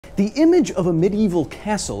The image of a medieval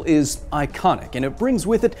castle is iconic, and it brings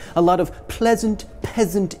with it a lot of pleasant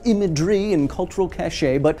peasant imagery and cultural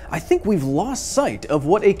cachet, but I think we've lost sight of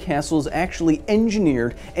what a castle is actually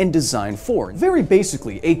engineered and designed for. Very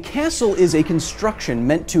basically, a castle is a construction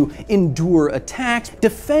meant to endure attacks,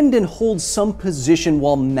 defend and hold some position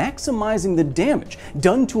while maximizing the damage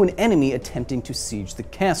done to an enemy attempting to siege the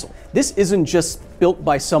castle. This isn't just built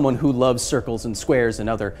by someone who loves circles and squares and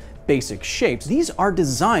other basic shapes. These are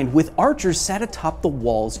designed with archers sat atop the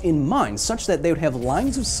walls in mind, such that they would have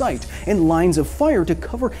lines of sight and lines of fire to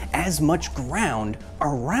cover as much ground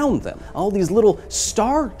around them. All these little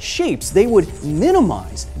star shapes, they would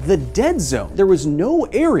minimize the dead zone. There was no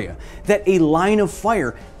area that a line of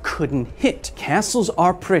fire couldn't hit. Castles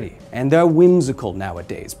are pretty and they're whimsical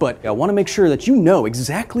nowadays, but I want to make sure that you know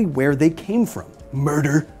exactly where they came from.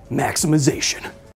 Murder maximization.